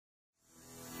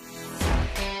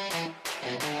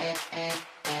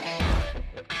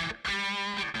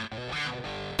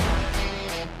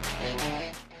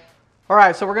All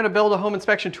right, so we're going to build a home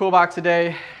inspection toolbox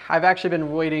today. I've actually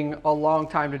been waiting a long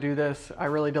time to do this. I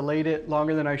really delayed it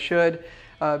longer than I should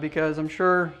because I'm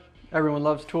sure everyone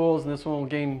loves tools, and this one will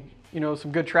gain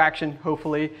some good traction,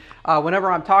 hopefully.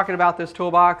 Whenever I'm talking about this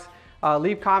toolbox,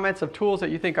 leave comments of tools that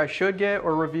you think I should get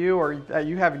or review, or that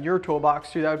you have in your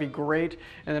toolbox too. That would be great.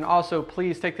 And then also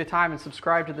please take the time and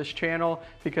subscribe to this channel,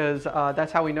 because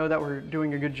that's how we know that we're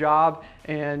doing a good job.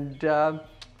 And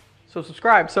so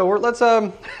subscribe. So let's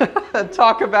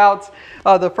talk about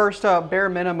the first bare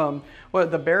minimum.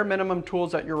 What the bare minimum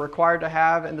tools that you're required to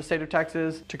have in the state of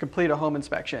Texas to complete a home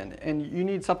inspection. And you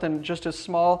need something just as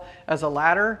small as a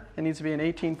ladder. It needs to be an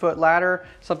 18-foot ladder,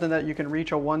 something that you can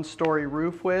reach a one-story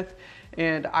roof with.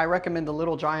 And I recommend the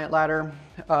Little Giant ladder.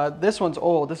 This one's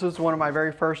old. This is one of my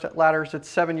very first ladders. It's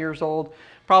 7 years old.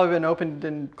 Probably been opened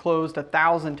and closed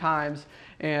 1,000 times.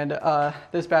 And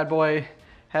this bad boy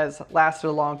has lasted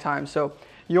a long time. So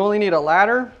you only need a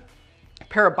ladder, a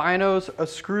pair of binos, a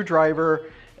screwdriver,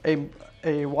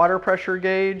 a water pressure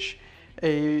gauge,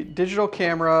 a digital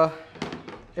camera.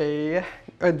 A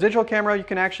digital camera you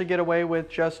can actually get away with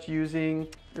just using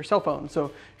your cell phone.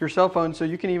 So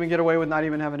you can even get away with not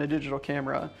even having a digital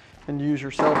camera and use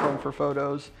your cell phone for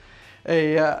photos.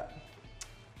 A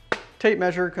tape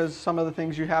measure, because some of the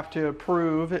things you have to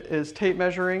prove is tape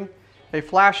measuring. A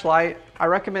flashlight. I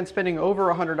recommend spending over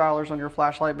 $100 on your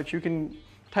flashlight, but you can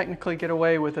technically get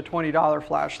away with a $20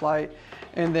 flashlight.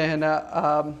 And then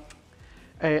a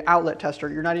outlet tester.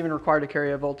 You're not even required to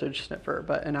carry a voltage sniffer,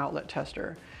 but an outlet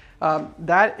tester.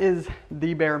 That is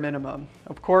the bare minimum.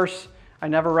 Of course, I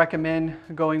never recommend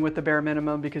going with the bare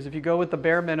minimum, because if you go with the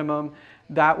bare minimum,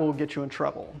 that will get you in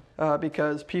trouble,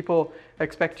 because people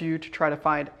expect you to try to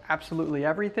find absolutely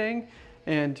everything,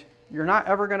 and you're not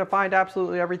ever going to find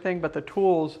absolutely everything, but the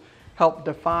tools help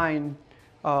define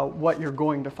what you're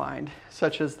going to find,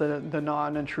 such as the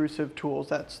non-intrusive tools.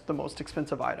 That's the most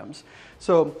expensive items.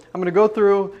 So I'm going to go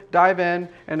through, dive in,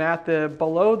 and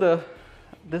below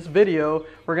this video,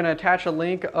 we're going to attach a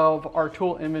link of our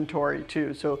tool inventory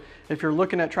too. So if you're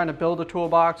looking at trying to build a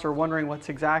toolbox or wondering what's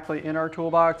exactly in our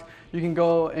toolbox, you can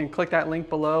go and click that link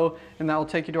below, and that will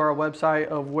take you to our website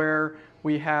of where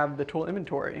we have the tool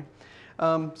inventory.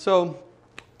 So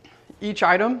each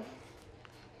item,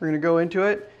 we're going to go into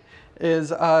it, is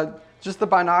just the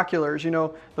binoculars.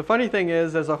 The funny thing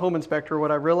is, as a home inspector,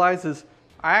 what I realize is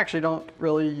I actually don't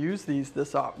really use these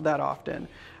that often.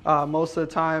 Most of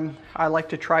the time, I like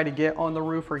to try to get on the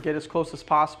roof or get as close as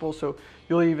possible. So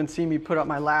you'll even see me put up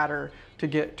my ladder to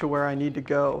get to where I need to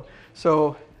go.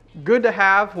 So good to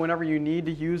have whenever you need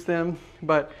to use them,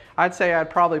 but I'd say I'd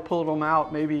probably pull them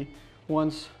out maybe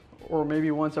once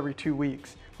every 2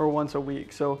 weeks or once a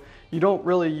week. So you don't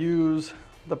really use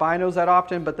the binos that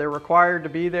often, but they're required to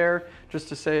be there just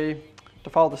to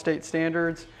follow the state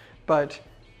standards, but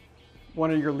one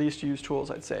of your least used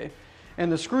tools, I'd say. And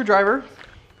the screwdriver,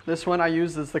 this one I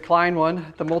use is the Klein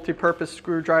one, the multi-purpose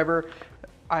screwdriver.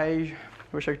 I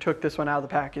wish I took this one out of the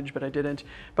package, but I didn't.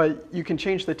 But you can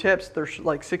change the tips. There's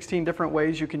like 16 different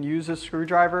ways you can use this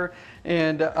screwdriver,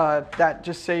 and that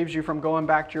just saves you from going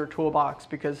back to your toolbox,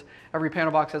 because every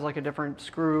panel box has like a different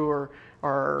screw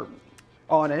or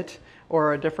on it,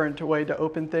 or a different way to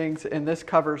open things, and this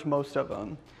covers most of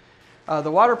them.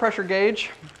 The water pressure gauge,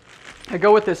 I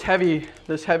go with this heavy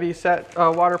set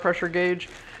water pressure gauge.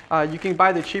 You can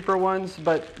buy the cheaper ones,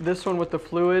 but this one with the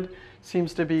fluid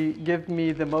seems to give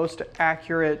me the most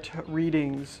accurate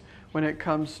readings when it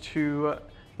comes to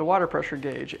the water pressure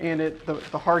gauge and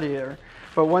the hard air.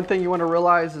 But one thing you want to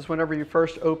realize is whenever you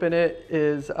first open it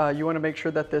is you want to make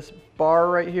sure that this bar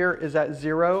right here is at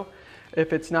 0.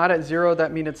 If it's not at 0,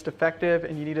 that means it's defective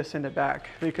and you need to send it back,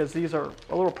 because these are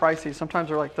a little pricey. Sometimes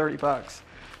they're like 30 bucks.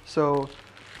 So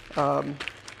it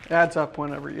adds up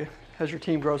as your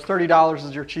team grows. $30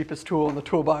 is your cheapest tool in the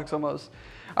toolbox almost.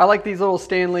 I like these little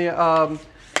Stanley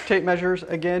tape measures.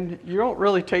 Again, you don't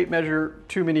really tape measure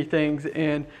too many things,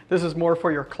 and this is more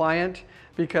for your client,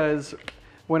 because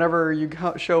whenever you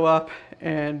show up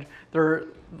and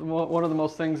one of the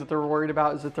most things that they're worried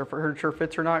about is that their furniture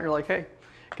fits or not, you're like, hey,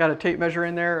 got a tape measure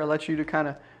in there. It lets you to kind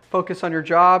of focus on your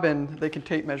job, and they can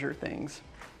tape measure things.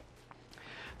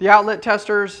 The outlet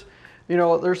testers,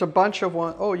 there's a bunch of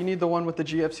one. Oh, you need the one with the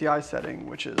GFCI setting,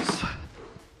 which is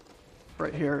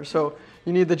right here. So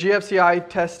you need the GFCI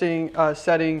testing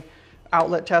setting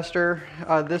outlet tester.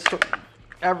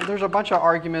 There's a bunch of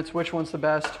arguments which one's the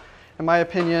best. In my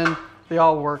opinion, they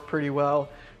all work pretty well.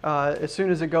 As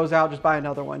soon as it goes out, just buy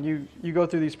another one. You go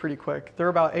through these pretty quick. They're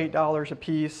about $8 a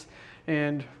piece,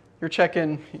 and you're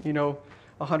checking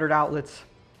 100 outlets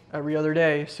every other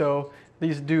day, so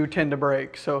these do tend to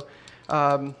break. So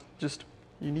just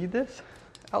you need this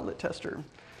outlet tester.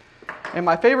 And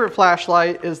my favorite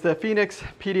flashlight is the Phoenix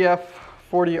PDF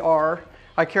 40R.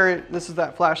 I carry, this is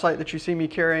that flashlight that you see me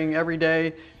carrying every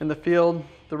day in the field.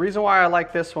 The reason why I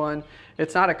like this one,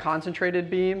 it's not a concentrated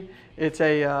beam. It's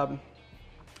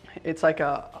like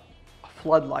a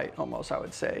floodlight almost, I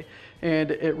would say.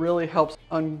 And it really helps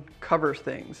uncover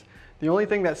things. The only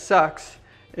thing that sucks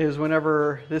is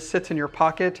whenever this sits in your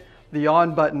pocket, the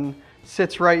on button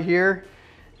sits right here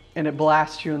and it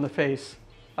blasts you in the face.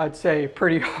 I'd say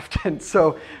pretty often.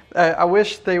 So I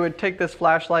wish they would take this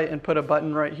flashlight and put a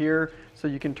button right here so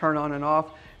you can turn on and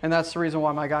off. And that's the reason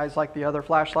why my guys like the other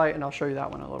flashlight, and I'll show you that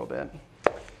one in a little bit.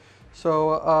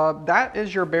 So that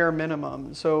is your bare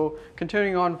minimum. So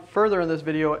continuing on further in this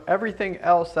video, everything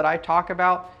else that I talk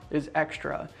about is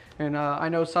extra. And I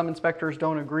know some inspectors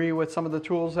don't agree with some of the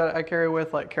tools that I carry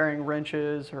with, like carrying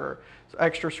wrenches or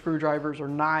extra screwdrivers or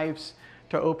knives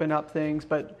to open up things,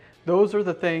 but those are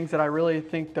the things that I really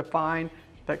think define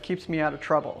that keeps me out of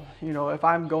trouble. You know, if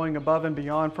I'm going above and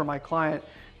beyond for my client,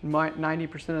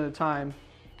 90% of the time,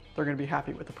 they're gonna be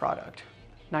happy with the product.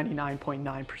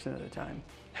 99.9% of the time.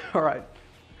 All right,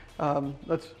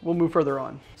 we'll move further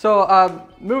on. So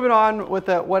moving on with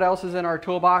what else is in our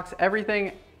toolbox,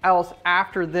 everything else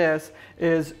after this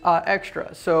is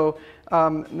extra. So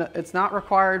it's not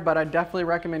required, but I definitely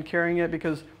recommend carrying it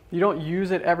because you don't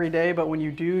use it every day, but when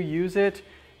you do use it,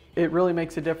 it really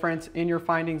makes a difference in your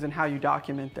findings and how you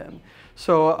document them.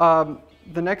 So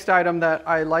the next item that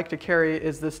I like to carry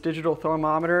is this digital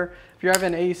thermometer. If you have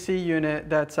an AC unit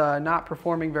that's not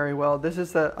performing very well, this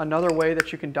is another way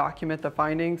that you can document the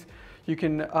findings. You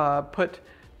can put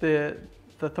the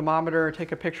thermometer,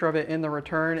 take a picture of it in the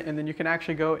return, and then you can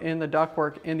actually go in the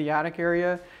ductwork in the attic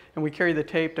area, and we carry the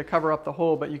tape to cover up the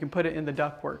hole, but you can put it in the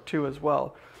ductwork too as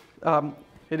well.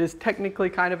 It is technically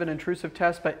kind of an intrusive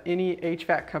test, but any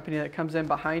HVAC company that comes in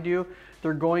behind you,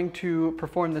 they're going to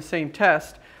perform the same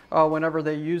test whenever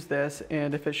they use this.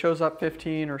 And if it shows up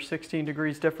 15 or 16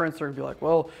 degrees difference, they're gonna be like,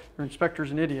 well, your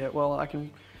inspector's an idiot. Well, if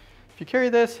you carry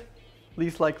this,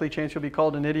 least likely chance you'll be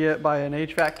called an idiot by an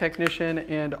HVAC technician,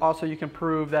 and also you can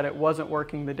prove that it wasn't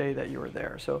working the day that you were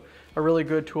there. So a really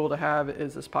good tool to have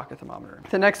is this pocket thermometer.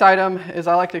 The next item is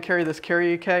I like to carry this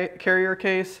carrier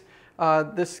case.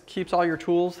 This keeps all your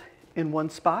tools in one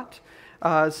spot.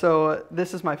 So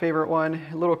this is my favorite one,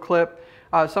 a little clip.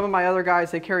 Some of my other guys,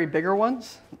 they carry bigger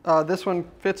ones. This one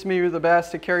fits me the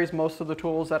best. It carries most of the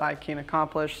tools that I can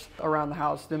accomplish around the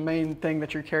house. The main thing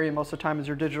that you're carrying most of the time is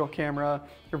your digital camera,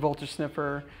 your voltage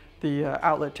sniffer, the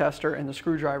outlet tester, and the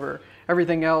screwdriver.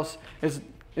 Everything else is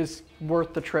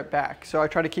worth the trip back. So I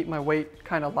try to keep my weight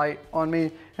kind of light on me,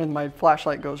 and my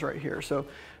flashlight goes right here. So,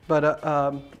 but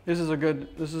this is a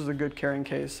good carrying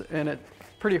case, and it's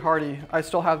pretty hardy. I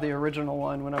still have the original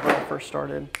one whenever I first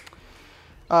started.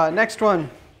 Next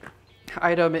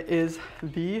item is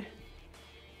the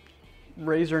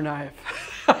razor knife.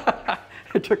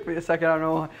 It took me a second, I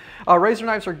don't know. Razor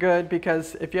knives are good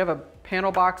because if you have a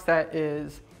panel box that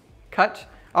is cut,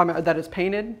 that is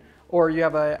painted, or you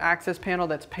have an access panel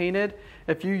that's painted,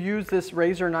 if you use this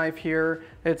razor knife here,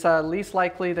 it's least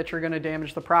likely that you're going to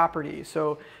damage the property.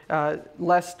 So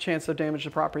less chance of damage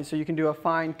the property. So you can do a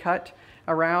fine cut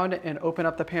around and open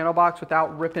up the panel box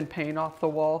without ripping paint off the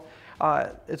wall.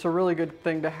 It's a really good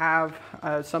thing to have.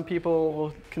 Some people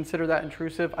will consider that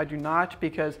intrusive. I do not,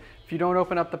 because if you don't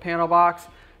open up the panel box,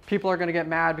 people are going to get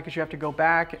mad because you have to go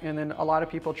back, and then a lot of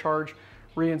people charge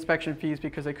re-inspection fees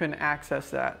because they couldn't access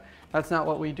that. That's not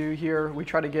what we do here. We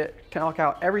try to knock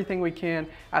out everything we can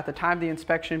at the time of the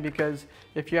inspection, because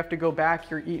if you have to go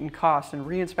back, you're eating costs, and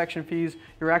re-inspection fees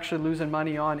you're actually losing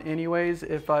money on anyways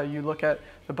if you look at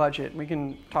the budget. We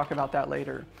can talk about that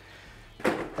later.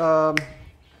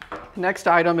 Next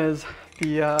item is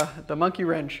the monkey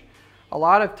wrench. A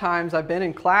lot of times I've been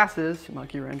in classes,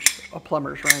 monkey wrench, a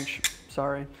plumber's wrench,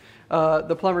 sorry.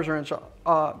 The plumber's wrench.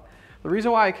 The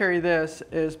reason why I carry this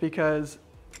is because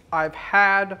I've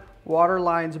had water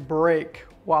lines break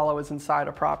while I was inside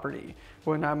a property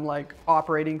when I'm like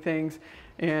operating things,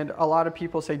 and a lot of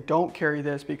people say don't carry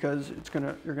this because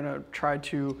you're gonna try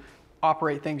to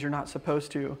operate things you're not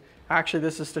supposed to. Actually,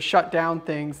 this is to shut down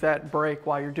things that break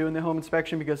while you're doing the home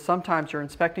inspection, because sometimes you're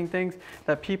inspecting things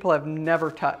that people have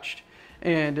never touched,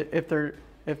 and if they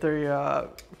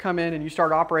come in and you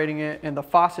start operating it and the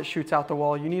faucet shoots out the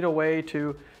wall, you need a way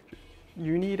to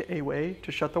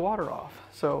shut the water off.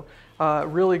 So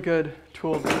really good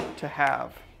tool to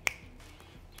have.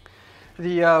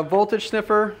 The voltage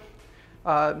sniffer,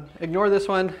 ignore this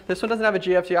one. This one doesn't have a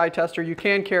GFCI tester. You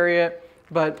can carry it,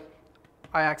 but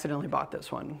I accidentally bought this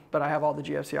one, but I have all the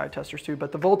GFCI testers too.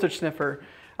 But the voltage sniffer,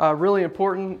 really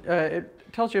important.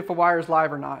 tells you if a wire is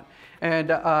live or not.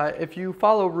 And if you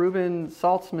follow Ruben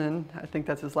Saltzman, I think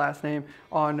that's his last name,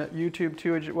 on YouTube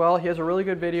too as well, he has a really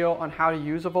good video on how to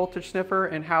use a voltage sniffer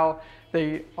and how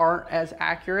they aren't as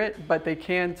accurate, but they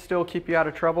can still keep you out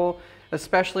of trouble,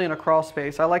 especially in a crawl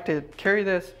space. I like to carry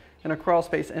this in a crawl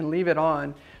space and leave it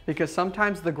on because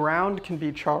sometimes the ground can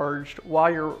be charged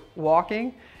while you're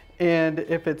walking, and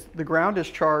if the ground is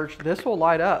charged, this will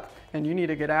light up and you need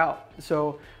to get out.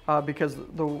 So because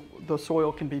the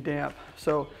soil can be damp.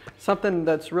 So something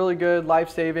that's really good,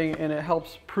 life-saving, and it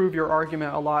helps prove your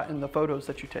argument a lot in the photos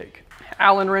that you take.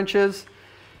 Allen wrenches.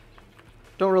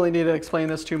 Don't really need to explain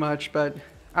this too much, but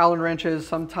Allen wrenches,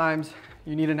 sometimes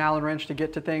you need an Allen wrench to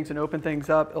get to things and open things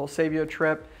up. It'll save you a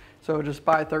trip. So just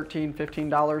buy $13,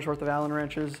 $15 worth of Allen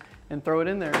wrenches and throw it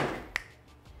in there.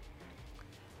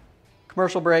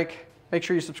 Commercial break. Make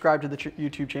sure you subscribe to the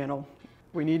YouTube channel.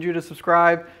 We need you to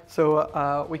subscribe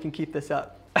so we can keep this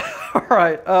up. All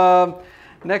right.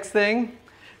 Next thing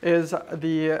is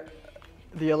the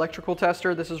electrical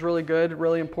tester. This is really good,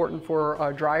 really important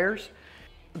for dryers.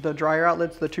 The dryer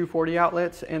outlets, the 240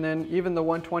 outlets, and then even the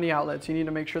 120 outlets. You need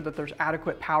to make sure that there's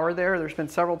adequate power there. There's been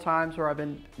several times where I've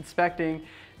been inspecting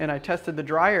and I tested the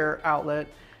dryer outlet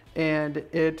and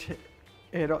it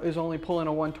is only pulling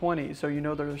a 120, so you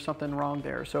know there's something wrong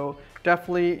there. So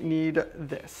definitely need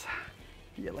this,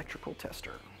 the electrical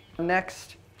tester.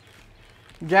 Next,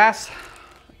 gas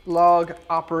log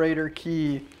operator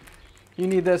key. You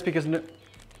need this because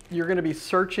you're going to be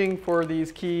searching for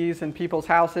these keys in people's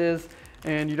houses,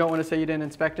 and you don't want to say you didn't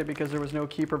inspect it because there was no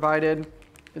key provided.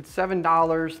 It's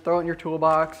 $7, throw it in your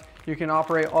toolbox. You can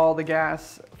operate all the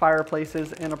gas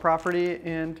fireplaces in a property,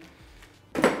 and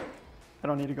I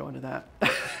don't need to go into that.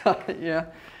 Yeah.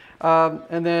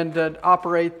 And then to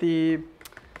operate the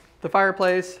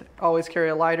fireplace, always carry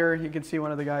a lighter. You can see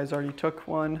one of the guys already took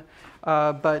one,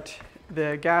 but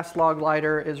the gas log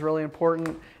lighter is really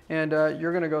important, and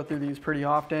you're going to go through these pretty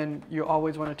often. You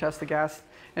always want to test the gas,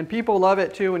 and people love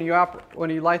it too. When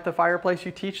you light the fireplace,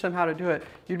 you teach them how to do it.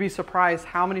 You'd be surprised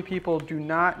how many people do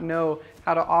not know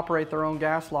how to operate their own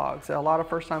gas logs. A lot of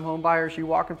first-time home buyers, you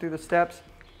walk them through the steps,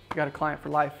 you got a client for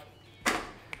life.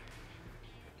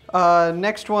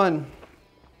 Next one,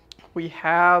 we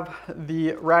have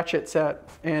the ratchet set,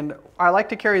 and I like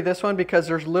to carry this one because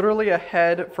there's literally a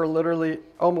head for literally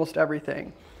almost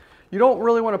everything. You don't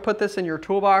really want to put this in your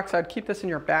toolbox. I'd keep this in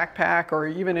your backpack or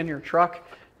even in your truck.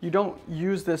 You don't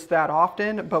use this that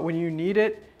often, but when you need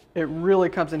it, it really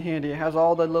comes in handy. It has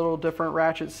all the little different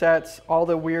ratchet sets, all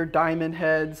the weird diamond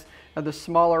heads, the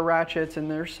smaller ratchets, and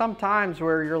there's some times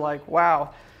where you're like,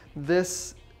 wow,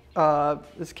 this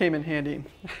came in handy.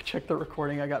 Check the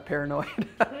recording, I got paranoid.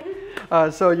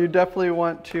 So you definitely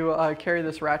want to carry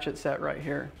this ratchet set right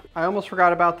here. I almost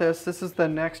forgot about this. This is the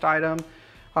next item.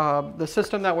 The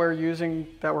system that we're using,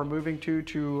 that we're moving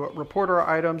to report our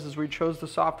items, is we chose the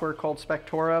software called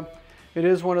Spectora. It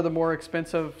is one of the more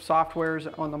expensive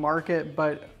softwares on the market,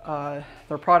 but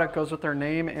their product goes with their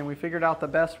name, and we figured out the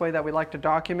best way that we like to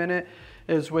document it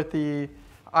is with the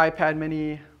iPad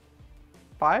Mini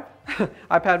 5?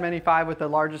 iPad Mini 5 with the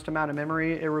largest amount of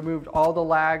memory. It removed all the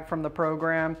lag from the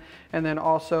program, and then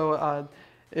also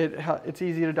it's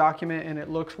easy to document, and it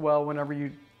looks well whenever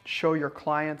you show your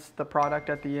clients the product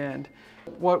at the end.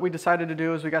 What we decided to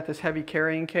do is we got this heavy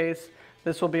carrying case.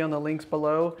 This will be on the links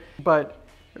below, but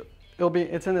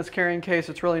it's in this carrying case.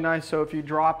 It's really nice, so if you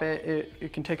drop it,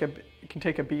 it can take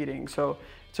a beating. So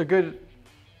it's a good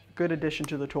addition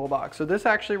to the toolbox. So this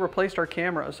actually replaced our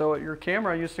camera. So your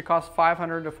camera used to cost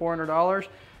 $500 to $400.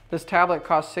 This tablet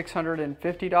costs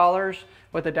 $650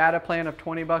 with a data plan of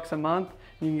 20 bucks a month.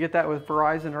 You can get that with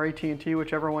Verizon or AT&T,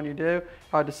 whichever one you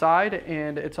decide,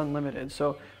 and it's unlimited.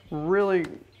 So really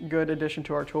good addition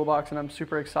to our toolbox, and I'm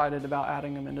super excited about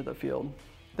adding them into the field.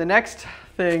 The next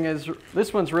thing is,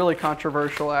 this one's really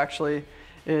controversial actually,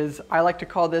 is I like to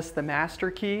call this the master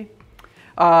key.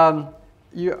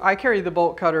 I carry the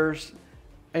bolt cutters,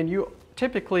 and you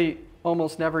typically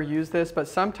almost never use this, but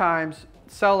sometimes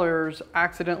sellers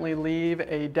accidentally leave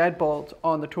a deadbolt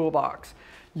on the toolbox.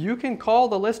 You can call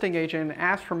the listing agent and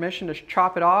ask permission to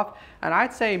chop it off, and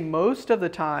I'd say most of the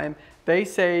time they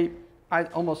say,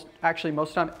 most of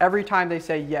the time, every time they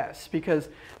say yes, because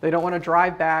they don't want to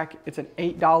drive back. It's an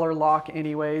 $8 lock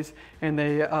anyways, and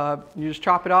you just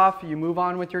chop it off, you move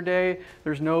on with your day.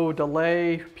 There's no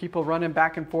delay, people running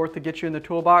back and forth to get you in the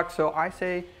toolbox, so I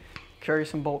say carry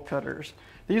some bolt cutters.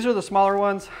 These are the smaller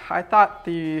ones. I bought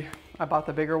the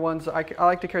bigger ones. I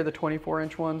like to carry the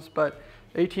 24-inch ones, but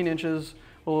 18 inches,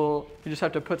 you just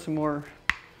have to put some more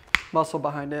muscle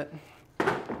behind it.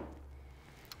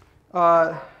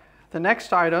 The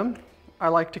next item I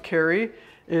like to carry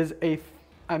is a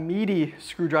meaty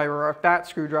screwdriver or a fat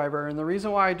screwdriver. And the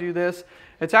reason why I do this,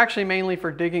 it's actually mainly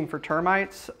for digging for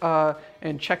termites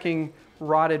and checking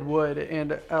rotted wood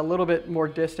and a little bit more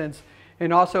distance.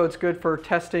 And also it's good for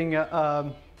testing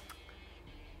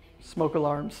smoke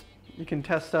alarms. You can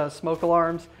test smoke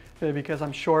alarms because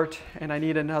I'm short and I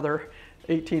need another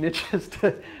 18 inches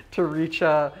to reach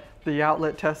the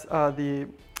outlet test, the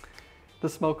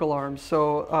smoke alarms.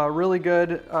 So really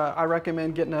good. I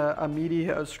recommend getting a meaty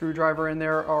screwdriver in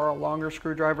there or a longer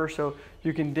screwdriver so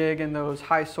you can dig in those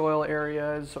high soil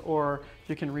areas or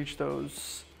you can reach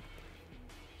those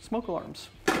smoke alarms.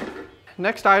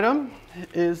 Next item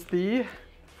is the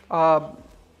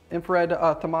infrared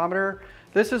thermometer.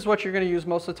 This is what you're going to use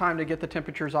most of the time to get the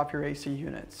temperatures off your AC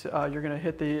units. You're going to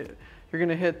hit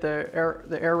the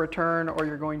air return, or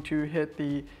you're going to hit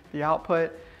the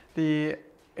output. The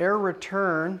air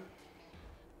return,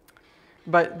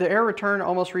 but the air return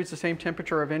almost reads the same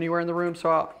temperature of anywhere in the room,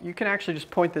 so you can actually just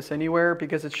point this anywhere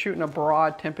because it's shooting a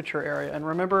broad temperature area. And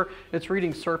remember, it's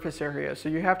reading surface area, so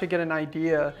you have to get an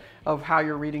idea of how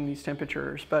you're reading these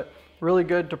temperatures. But really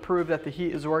good to prove that the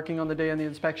heat is working on the day of the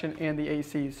inspection and the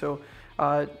AC. So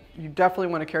you definitely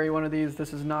want to carry one of these.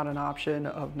 This is not an option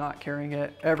of not carrying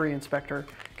it. Every inspector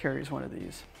carries one of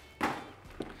these.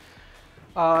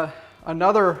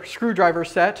 Another screwdriver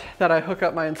set that I hook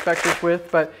up my inspectors with,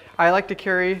 but I like to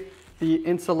carry the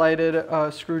insulated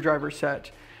screwdriver set.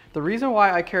 The reason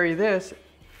why I carry this,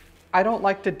 I don't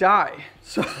like to die.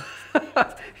 So,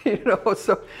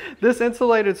 so this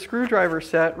insulated screwdriver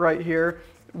set right here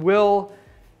will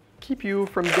keep you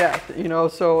from death.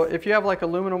 So if you have like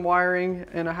aluminum wiring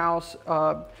in a house,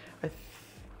 I'm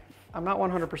not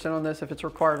 100% on this if it's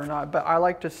required or not, but I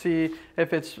like to see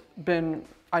if it's been,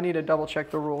 I need to double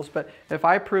check the rules, but if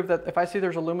I see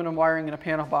there's aluminum wiring in a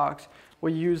panel box,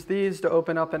 we use these to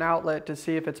open up an outlet to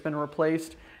see if it's been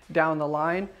replaced down the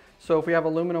line. So if we have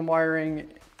aluminum wiring,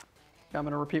 I'm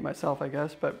going to repeat myself I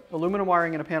guess, but aluminum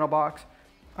wiring in a panel box,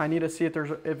 I need to see if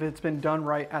it's been done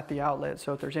right at the outlet.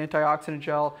 So if there's antioxidant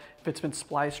gel, if it's been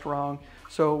spliced wrong.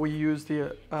 So we use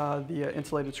the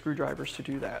insulated screwdrivers to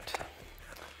do that.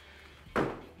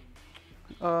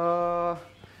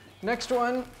 Next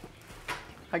one,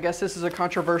 I guess this is a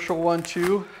controversial one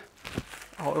too.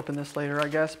 I'll open this later, I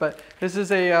guess, but this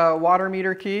is a water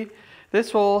meter key.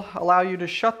 This will allow you to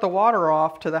shut the water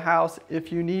off to the house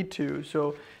if you need to.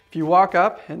 So if you walk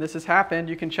up, and this has happened,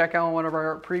 you can check out one of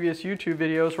our previous YouTube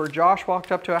videos where Josh walked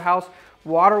up to a house,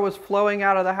 water was flowing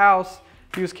out of the house.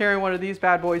 He was carrying one of these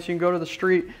bad boys. You can go to the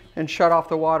street and shut off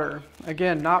the water.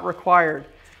 Again, not required.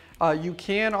 You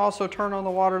can also turn on the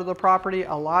water to the property.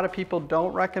 A lot of people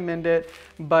don't recommend it,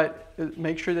 but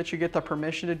make sure that you get the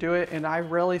permission to do it. And I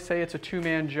really say it's a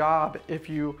two-man job if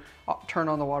you turn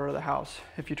on the water to the house.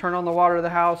 If you turn on the water to the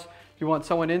house, you want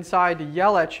someone inside to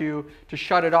yell at you to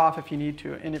shut it off if you need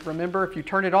to. And remember, if you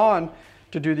turn it on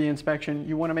to do the inspection,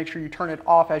 you want to make sure you turn it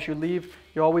off as you leave.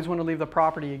 You always want to leave the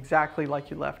property exactly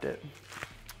like you left it.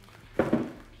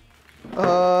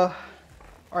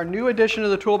 Our new addition to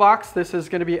the toolbox, this is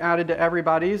going to be added to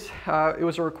everybody's. It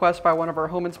was a request by one of our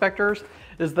home inspectors,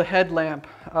 is the headlamp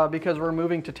because we're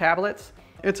moving to tablets.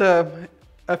 It's a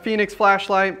Phoenix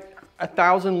flashlight,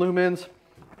 1,000 lumens.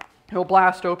 It'll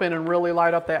blast open and really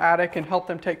light up the attic and help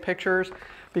them take pictures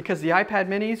because the iPad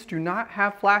minis do not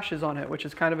have flashes on it, which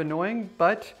is kind of annoying,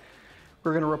 but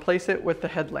we're going to replace it with the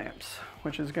headlamps,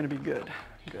 which is going to be good.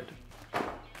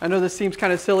 I know this seems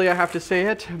kind of silly, I have to say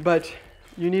it, but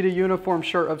you need a uniform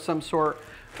shirt of some sort.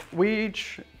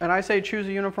 And I say choose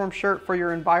a uniform shirt for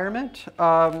your environment.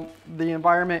 The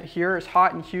environment here is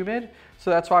hot and humid, so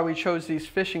that's why we chose these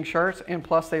fishing shirts, and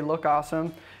plus they look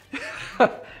awesome.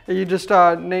 You just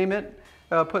name it,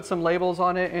 put some labels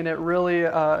on it, and it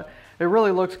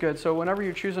really looks good. So whenever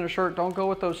you're choosing a shirt, don't go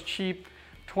with those cheap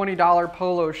 $20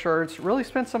 polo shirts. Really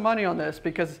spend some money on this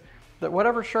because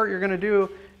whatever shirt you're going to do,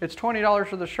 it's $20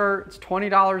 for the shirt, it's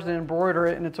 $20 to embroider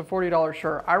it, and it's a $40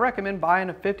 shirt. I recommend buying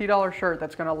a $50 shirt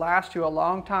that's going to last you a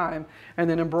long time and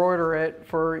then embroider it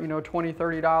for $20,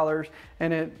 $30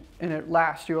 and it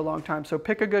lasts you a long time. So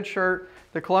pick a good shirt,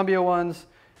 the Columbia ones.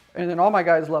 And then all my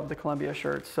guys love the Columbia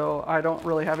shirts, so I don't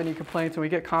really have any complaints, and we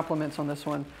get compliments on this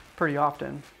one pretty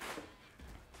often.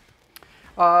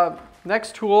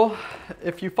 Next tool,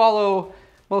 if you follow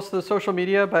most of the social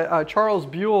media, but Charles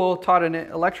Buell taught an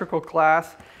electrical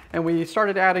class, and we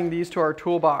started adding these to our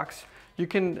toolbox.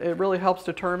 It really helps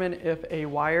determine if a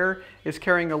wire is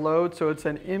carrying a load, so it's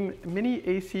a mini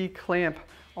AC clamp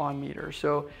on meter.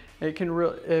 So it can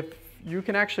if you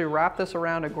can actually wrap this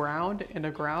around a ground and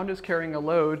a ground is carrying a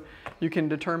load, you can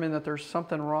determine that there's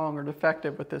something wrong or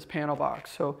defective with this panel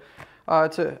box. So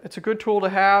It's a good tool to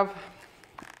have.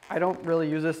 I don't really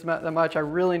use this that much. I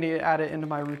really need to add it into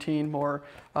my routine more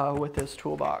with this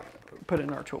toolbox, put it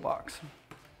in our toolbox.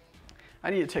 I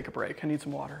need to take a break. I need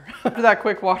some water. After that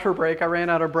quick water break, I ran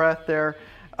out of breath there.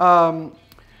 The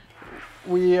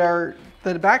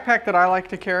backpack that I like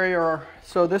to carry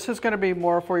so this is going to be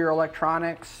more for your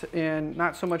electronics and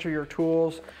not so much of your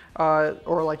tools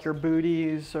or like your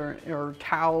booties or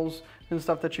towels and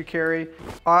stuff that you carry.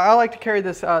 I like to carry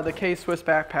this, the K-Swiss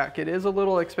backpack. It is a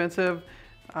little expensive.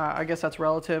 I guess that's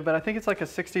relative, but I think it's like a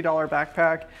 $60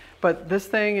 backpack. But this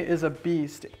thing is a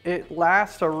beast. It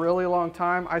lasts a really long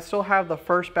time. I still have the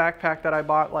first backpack that I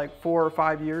bought like 4 or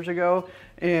 5 years ago,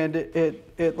 and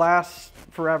it lasts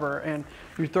forever. And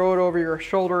you throw it over your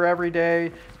shoulder every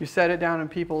day. You set it down in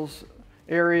people's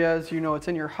areas. You know, it's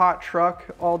in your hot truck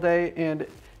all day, and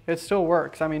it still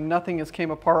works. I mean, nothing has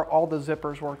came apart. All the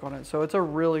zippers work on it. So it's a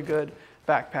really good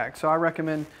backpack. So I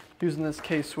recommend using this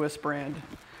K-Swiss brand.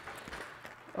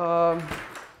 The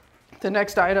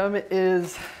next item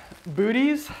is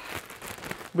booties.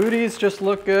 Booties just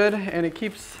look good, and it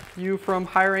keeps you from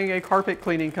hiring a carpet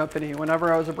cleaning company.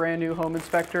 Whenever I was a brand new home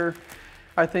inspector,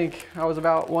 I think I was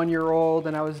about 1 year old,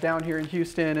 and I was down here in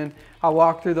Houston, and I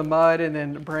walked through the mud, and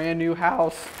then a brand new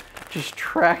house just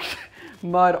tracked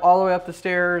mud all the way up the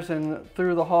stairs and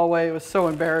through the hallway. It was so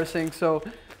embarrassing. So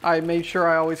I made sure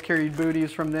I always carried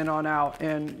booties from then on out,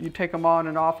 and you take them on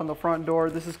and off on the front door.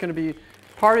 This is going to be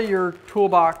part of your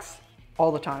toolbox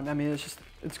all the time. I mean,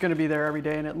 it's going to be there every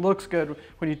day, and it looks good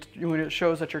when it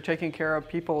shows that you're taking care of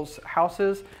people's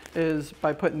houses is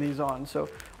by putting these on. So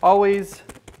always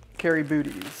carry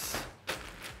booties.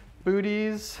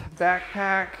 Booties,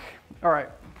 backpack. All right,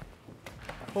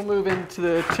 we'll move into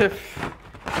the TIF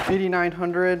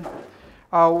 8900.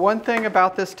 One thing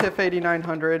about this TIF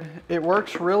 8900, it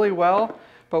works really well,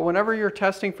 but whenever you're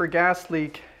testing for gas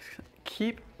leak,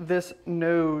 keep this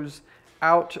nose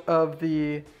outside of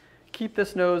the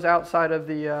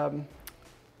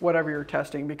whatever you're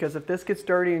testing, because if this gets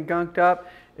dirty and gunked up,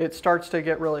 it starts to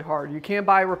get really hard. You can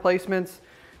buy replacements.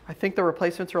 I think the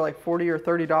replacements are like $40 or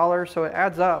 $30, so it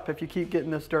adds up if you keep getting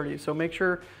this dirty. So make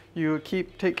sure you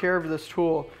take care of this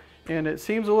tool. And it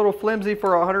seems a little flimsy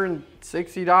for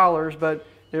 $160, but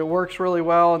it works really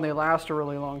well, and they last a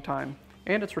really long time.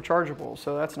 And it's rechargeable,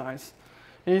 so that's nice.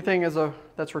 Anything that's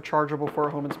rechargeable for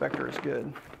a home inspector is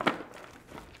good.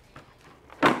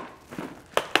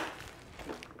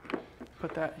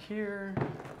 Put that here.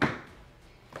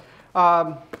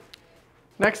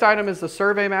 Next item is the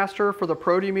Survey Master for the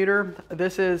Protimeter.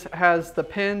 This has the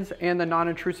pins and the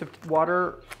non-intrusive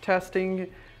water testing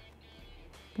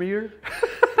meter.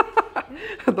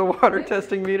 The water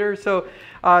testing meter. So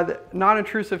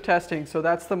non-intrusive testing. So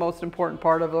that's the most important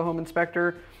part of the home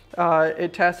inspector.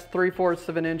 It tests 3/4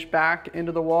 of an inch back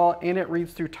into the wall, and it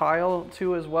reads through tile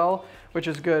too as well, which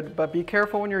is good. But be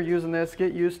careful when you're using this.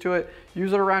 Get used to it.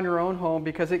 Use it around your own home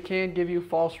because it can give you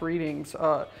false readings.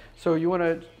 So you want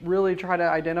to really try to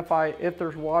identify if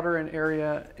there's water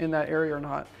in that area or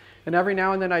not. And every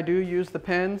now and then I do use the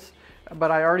pins,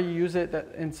 but I already use it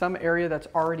in some area that's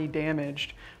already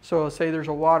damaged. So say there's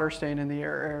a water stain in the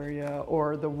area,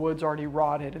 or the wood's already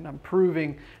rotted, and I'm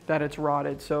proving that it's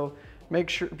rotted. So make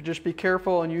sure, just be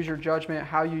careful and use your judgment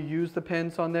how you use the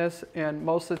pins on this. And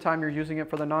most of the time you're using it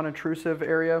for the non-intrusive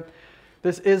area.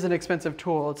 This is an expensive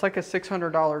tool. It's like a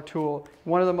 $600 tool,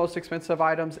 one of the most expensive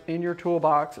items in your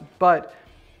toolbox. But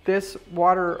this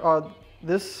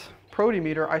this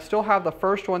Protimeter, I still have the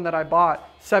first one that I bought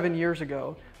 7 years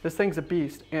ago. This thing's a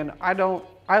beast, and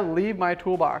I leave my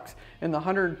toolbox in the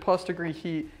 100+ degree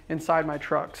heat inside my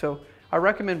truck. So I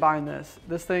recommend buying this.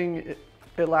 This thing,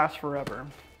 it lasts forever.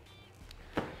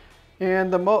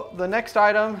 And the next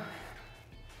item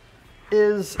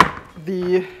is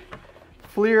the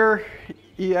FLIR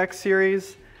EX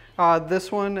series.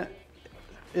 This one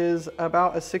is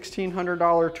about a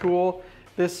 $1,600 tool.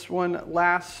 This one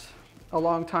lasts a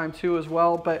long time too as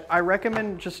well, but I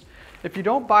recommend just, if you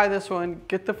don't buy this one,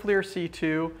 get the FLIR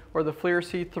C2 or the FLIR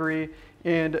C3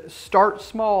 and start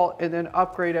small and then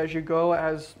upgrade as you go,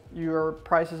 as your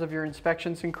prices of your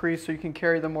inspections increase, so you can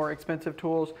carry the more expensive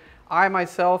tools. I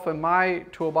myself, in my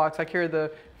toolbox, I carry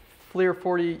the FLIR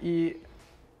 40E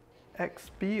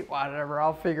XB, whatever,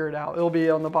 I'll figure it out. It'll be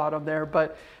on the bottom there,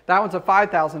 but that one's a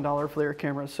 $5,000 FLIR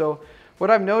camera. So what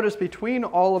I've noticed between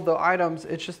all of the items,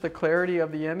 it's just the clarity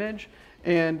of the image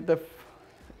and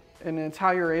it's how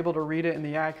you're able to read it and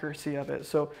the accuracy of it.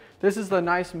 So this is the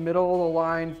nice middle of the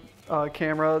line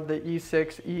camera, the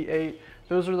E6, E8.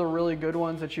 Those are the really good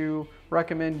ones that you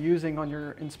recommend using on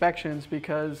your inspections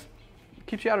because it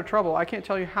keeps you out of trouble. I can't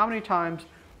tell you how many times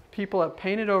people have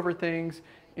painted over things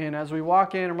And as we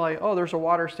walk in, I'm like, oh, there's a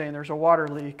water stain, there's a water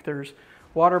leak, there's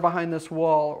water behind this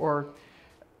wall, or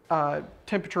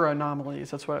temperature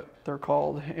anomalies, that's what they're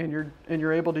called. And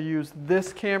you're able to use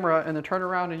this camera and then turn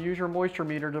around and use your moisture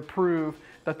meter to prove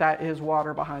that that is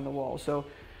water behind the wall. So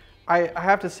I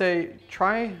have to say,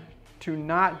 try to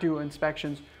not do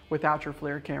inspections without your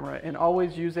FLIR camera, and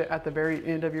always use it at the very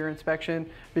end of your inspection,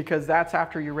 because that's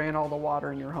after you ran all the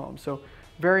water in your home. So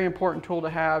very important tool to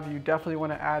have. You definitely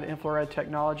want to add infrared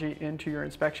technology into your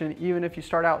inspection. Even if you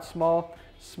start out small,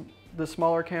 the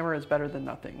smaller camera is better than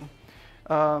nothing.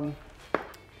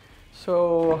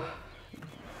 So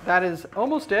that is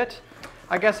almost it.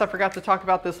 I guess I forgot to talk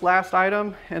about this last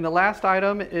item, and the last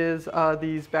item is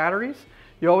these batteries.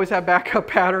 You always have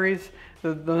backup batteries.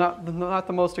 They're not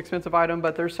the most expensive item,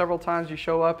 but there's several times you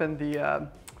show up and the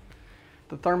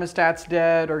thermostat's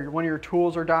dead, or one of your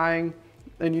tools are dying,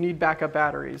 and you need backup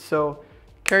batteries. So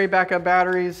carry backup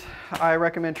batteries. I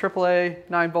recommend AAA,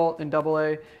 9-volt, and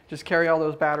AA. Just carry all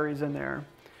those batteries in there.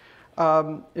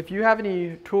 If you have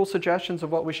any tool suggestions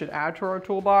of what we should add to our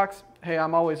toolbox, hey,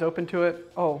 I'm always open to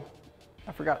it. Oh,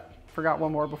 I forgot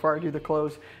one more before I do the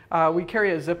close. We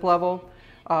carry a zip level.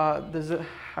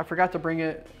 I forgot to bring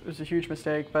it. It was a huge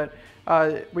mistake, but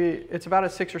it's about a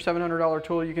 $600 or $700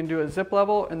 tool. You can do a zip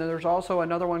level, and then there's also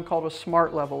another one called a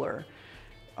smart leveler.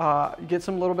 You get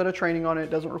some little bit of training on it.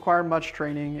 It doesn't require much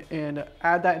training, and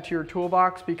add that into your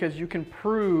toolbox, because you can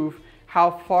prove how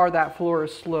far that floor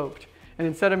is sloped. And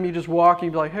instead of me just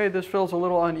walking, be like, hey, this feels a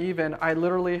little uneven, I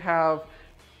literally have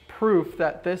proof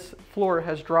that this floor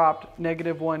has dropped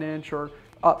 -1 inch or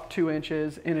up 2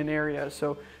 inches in an area.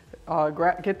 So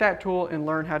get that tool and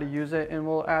learn how to use it, and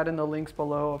we'll add in the links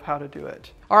below of how to do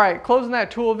it. All right, closing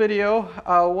that tool video,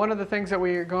 one of the things that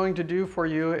we're going to do for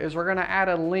you is we're going to add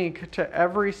a link to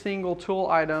every single tool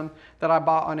item that I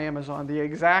bought on Amazon, the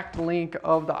exact link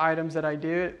of the items that I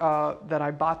did, that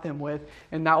I bought them with,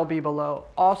 and that will be below.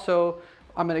 Also,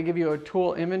 I'm going to give you a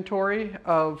tool inventory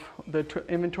of the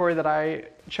inventory that I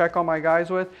check all my guys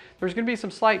with. There's going to be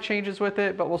some slight changes with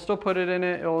it, but we'll still put it in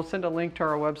it. It will send a link to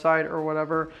our website or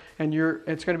whatever, and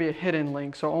it's going to be a hidden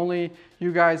link. So only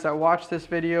you guys that watch this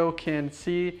video can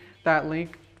see that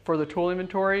link for the tool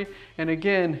inventory. And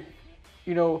again,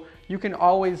 you know, you can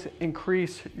always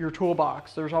increase your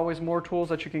toolbox. There's always more tools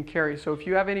that you can carry. So if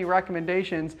you have any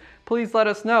recommendations, please let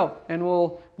us know, and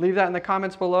we'll leave that in the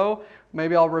comments below.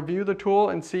 Maybe I'll review the tool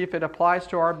and see if it applies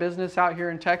to our business out here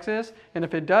in Texas. And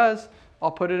if it does,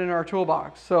 I'll put it in our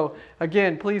toolbox. So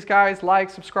again, please guys, like,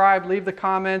 subscribe, leave the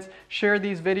comments, share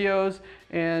these videos,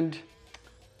 and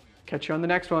catch you on the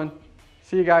next one.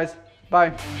 See you guys.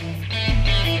 Bye.